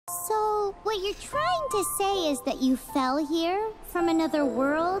So, what you're trying to say is that you fell here from another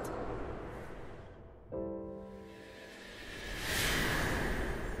world?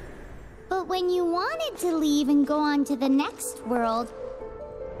 But when you wanted to leave and go on to the next world,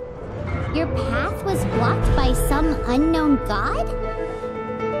 your path was blocked by some unknown god?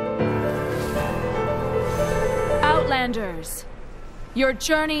 Outlanders, your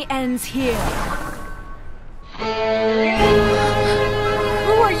journey ends here.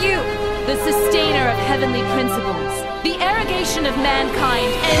 Who are you? The sustainer of heavenly principles. The arrogation of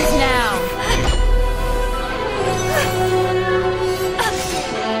mankind ends now.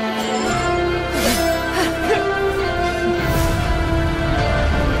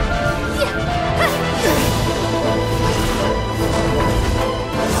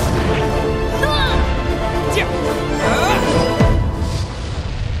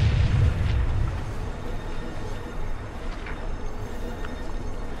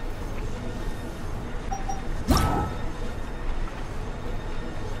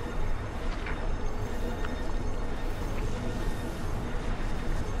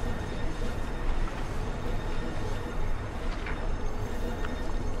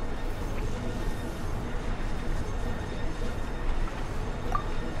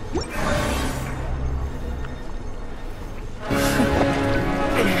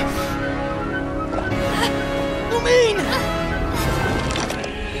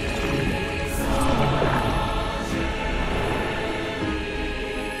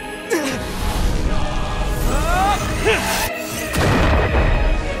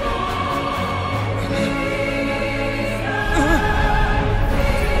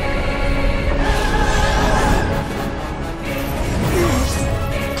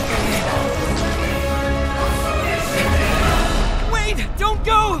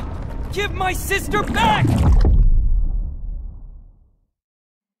 Give my sister back!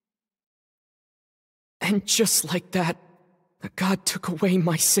 And just like that, the god took away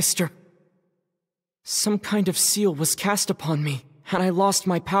my sister. Some kind of seal was cast upon me, and I lost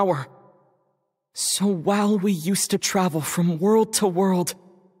my power. So while we used to travel from world to world,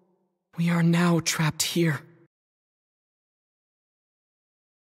 we are now trapped here.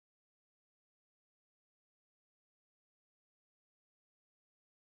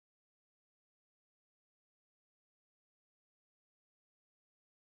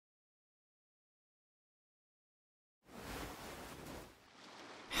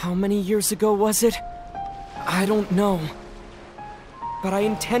 How many years ago was it? I don't know. But I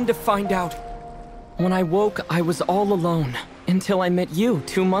intend to find out. When I woke, I was all alone, until I met you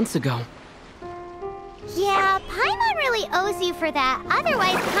 2 months ago. Yeah, Paimon really owes you for that.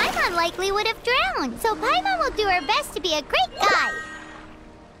 Otherwise, Paimon likely would have drowned. So Paimon will do her best to be a great guide.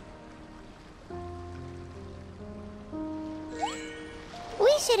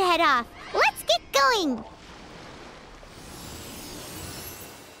 We should head off. Let's get going!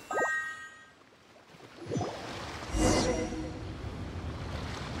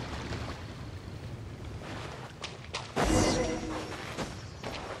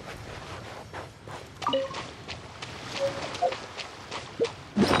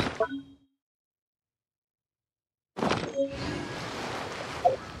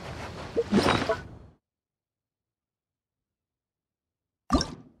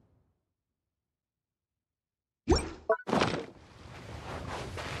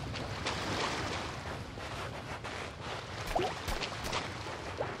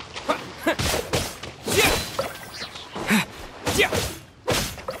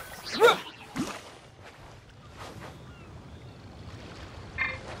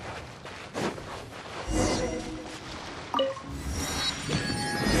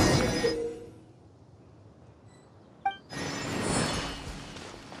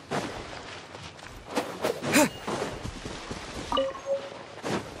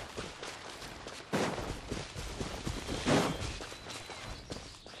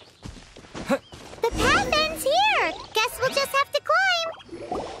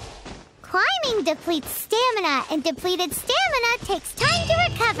 Depletes stamina, and depleted stamina takes time to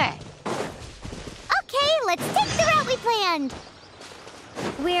recover. Okay, let's take the route we planned.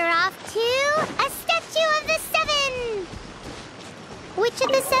 We're off to a Statue of the Seven. Which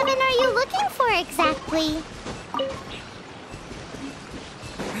of the 7 are you looking for exactly?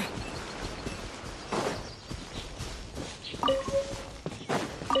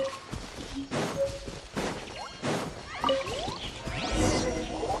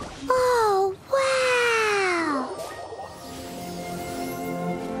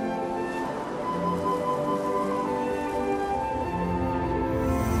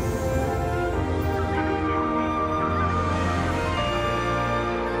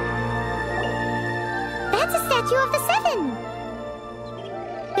 statue of the Seven.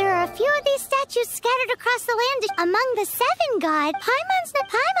 There are a few of these statues scattered across the land. Among the Seven gods, Paimon's not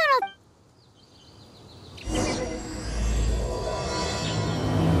Paimon.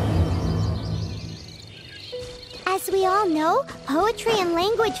 As we all know, poetry and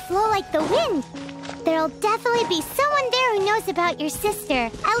language flow like the wind. There'll definitely be someone there who knows about your sister.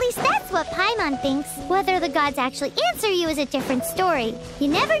 At least that's what Paimon thinks. Whether the gods actually answer you is a different story. You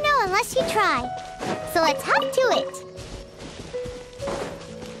never know unless you try. So let's hop to it.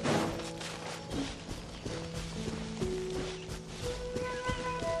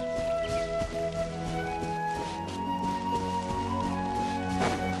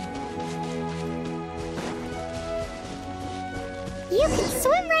 You can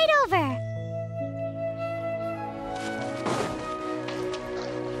swim right over.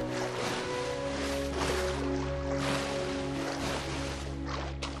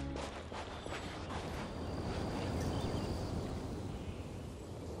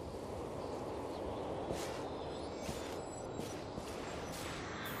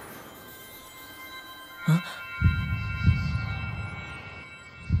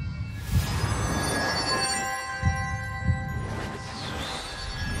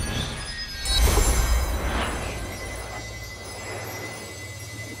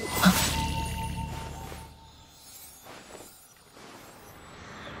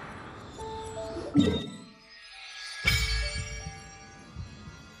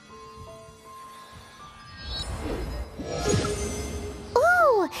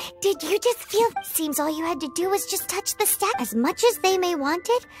 Did you just feel? Seems all you had to do was just touch the stack. As much as they may want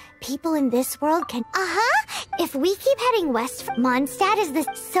it, people in this world can. If we keep heading west, Mondstadt is the.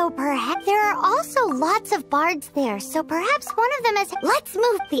 So perhaps there are also lots of bards there. So perhaps one of them is. Let's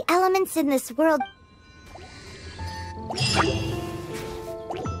move the elements in this world.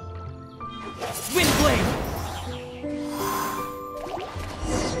 Windblade!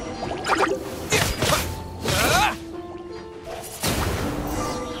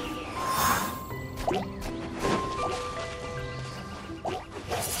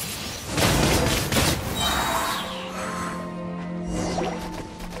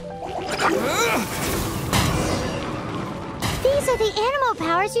 These are the animal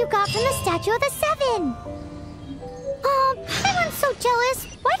powers you got from the Statue of the Seven. Oh, Paimon's so jealous.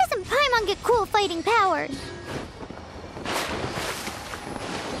 Why doesn't Paimon get cool fighting powers?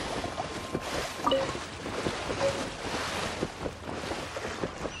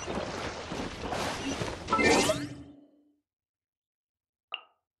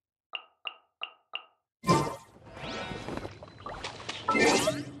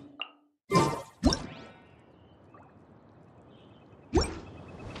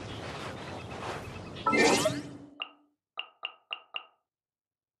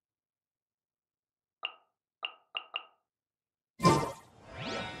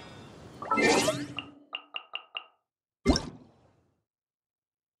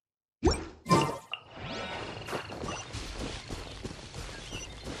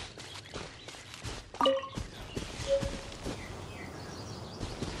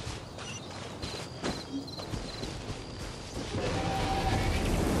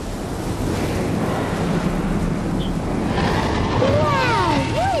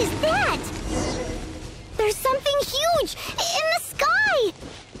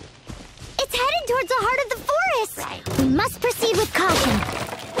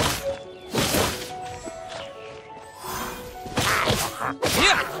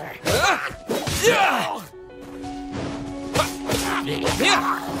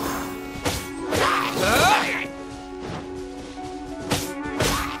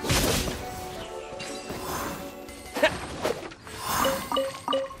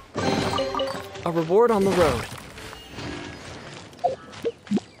 A reward on the road.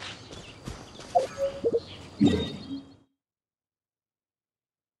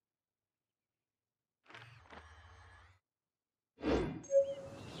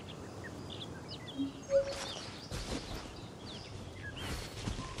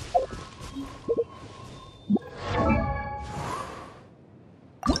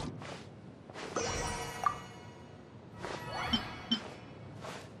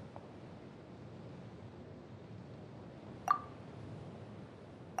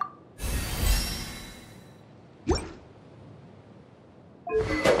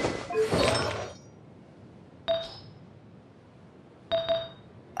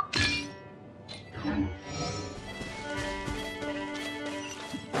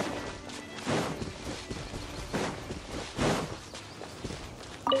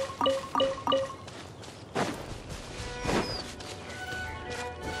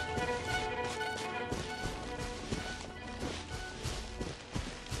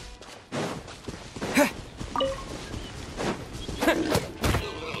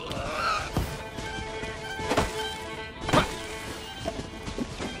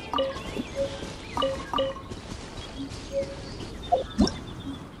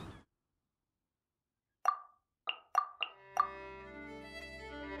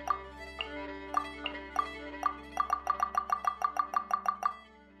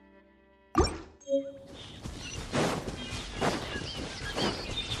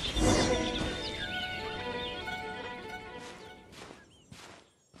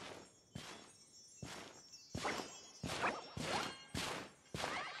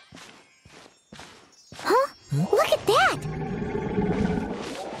 Look at that!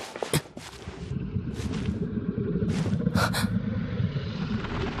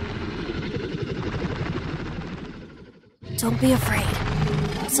 Don't be afraid.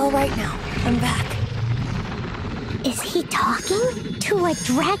 It's all right now. I'm back. Is he talking to a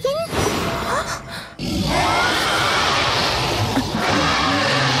dragon?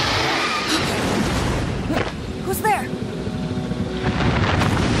 Who's there?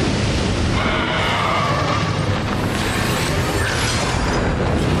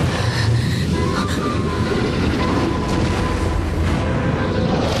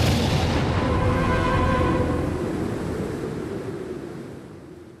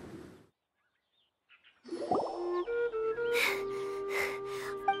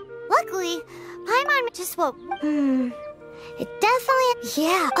 Luckily, Paimon just woke. It definitely.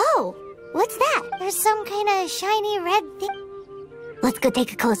 Yeah. Oh, what's that? There's some kind of shiny red thing. Let's go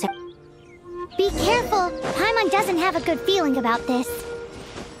take a closer. Be careful. Paimon doesn't have a good feeling about this.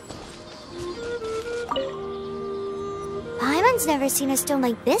 Paimon's never seen a stone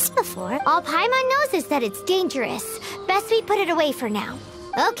like this before. All Paimon knows is that it's dangerous. Best we put it away for now.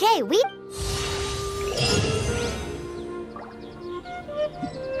 Okay, we...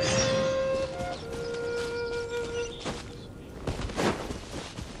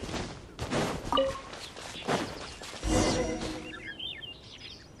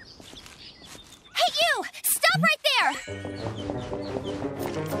 Hey, you! Stop right there!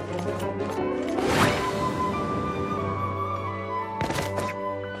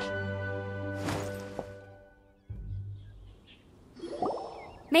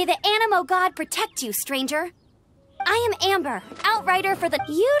 May the Animo God protect you, stranger. I am Amber, outrider for the...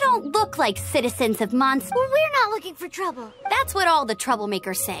 You don't look like citizens of Monster. Well, we're not looking for trouble. That's what all the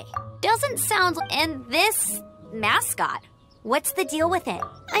troublemakers say. Doesn't sound... And this mascot, what's the deal with it?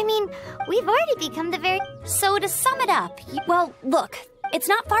 I mean, we've already become the very... So to sum it up, well, look, it's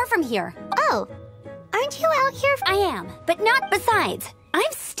not far from here. Oh, aren't you out here? I am, but not besides.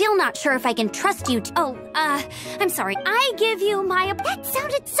 I'm still not sure if I can trust you to... I'm sorry. I give you my... That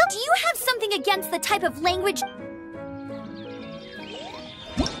sounded so... Do you have something against the type of language...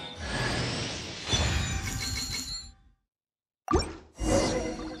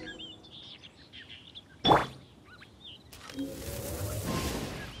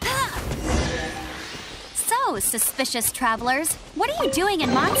 So, suspicious travelers, what are you doing in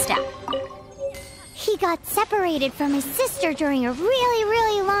Mondstadt? He got separated from his sister during a really,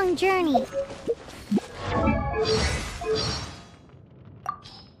 really long journey.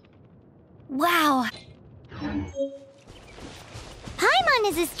 Wow. Paimon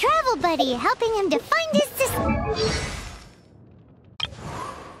is his travel buddy, helping him to find his sister.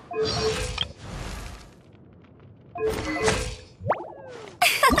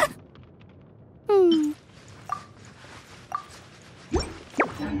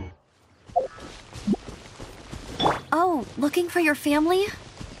 Oh, looking for your family?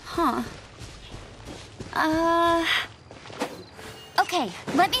 Huh. Okay,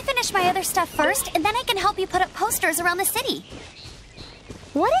 let me finish my other stuff first, and then I can help you put up posters around the city.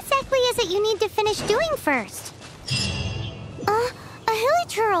 What exactly is it you need to finish doing first? A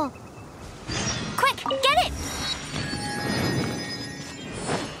hilichurl. Quick, get it!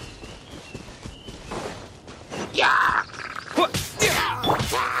 Yeah! Go,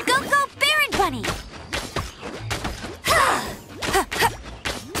 go, Baron Bunny!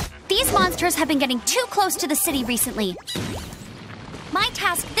 These monsters have been getting too close to the city recently. My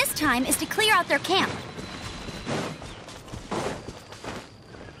task this time is to clear out their camp.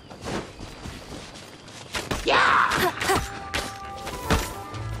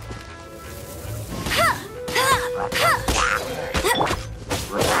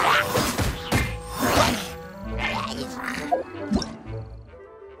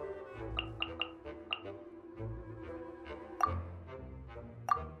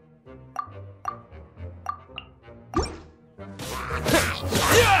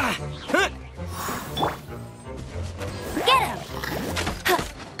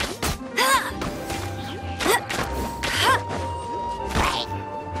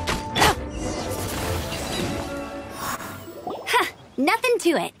 Nothing to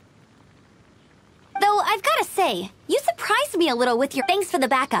it. Though, I've got to say, you surprised me a little with your thanks for the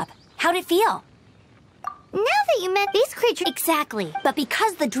backup. How'd it feel? Now that you met these creatures... Exactly. But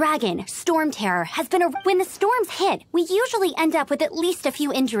because the dragon, Storm Terror, has been when the storms hit, we usually end up with at least a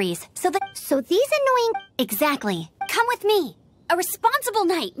few injuries. So these annoying... Exactly. Come with me. A responsible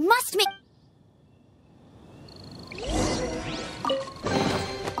knight must make...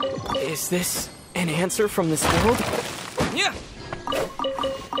 Is this an answer from this world? Yeah!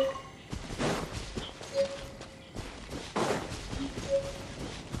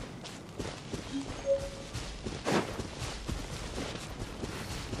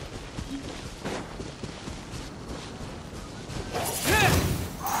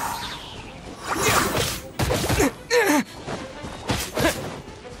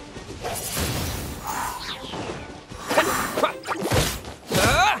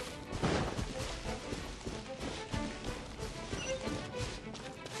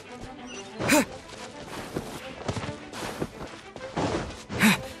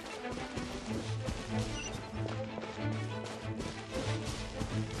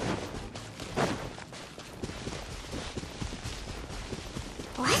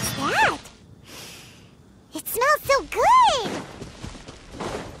 What's that? It smells so good!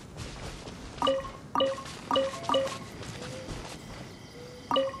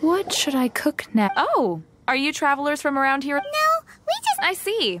 What should I cook now? Oh, are you travelers from around here? No, we just... I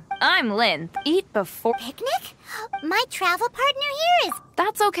see. I'm Lynn. Eat before... Picnic? My travel partner here is...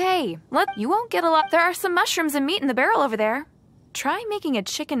 That's okay. Look, you won't get a lot. There are some mushrooms and meat in the barrel over there. Try making a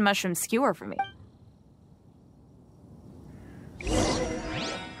chicken mushroom skewer for me.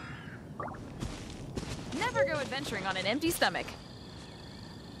 Never go adventuring on an empty stomach.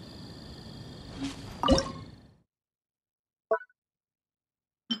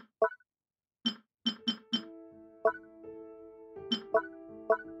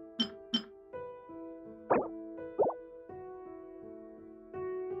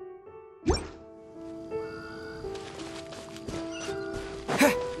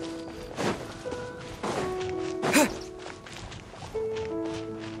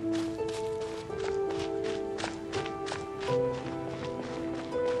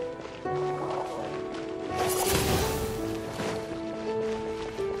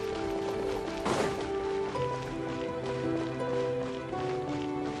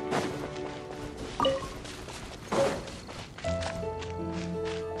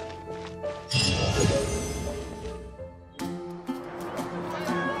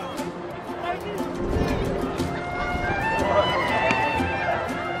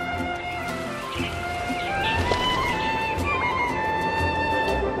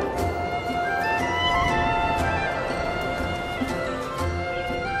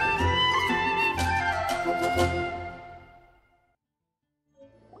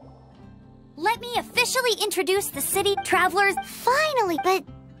 Officially introduce the city travelers. Finally, but...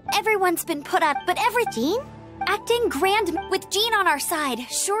 Everyone's been put up, but Jean? acting grand with Jean on our side.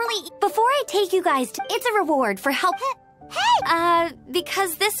 Surely, before I take you guys to... It's a reward for help. Hey!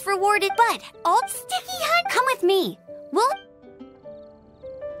 Because this reward is... But, all... Sticky Hunt? Come with me. We'll...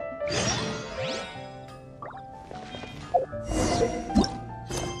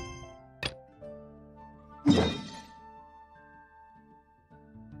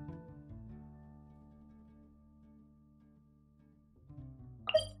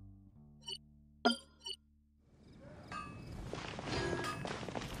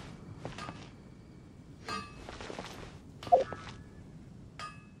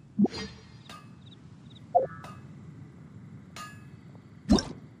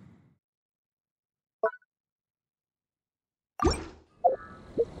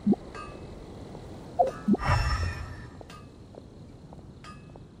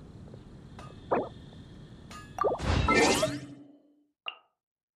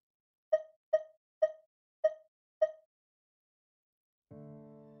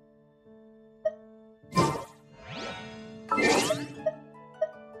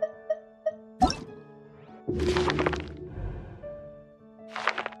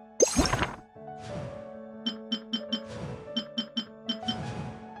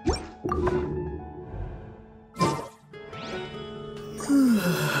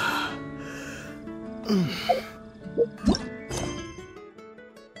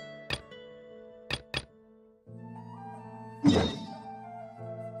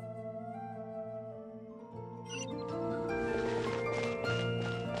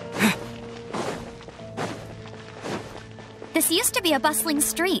 This used to be a bustling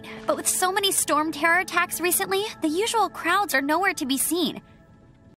street, but with so many storm terror attacks recently, the usual crowds are nowhere to be seen.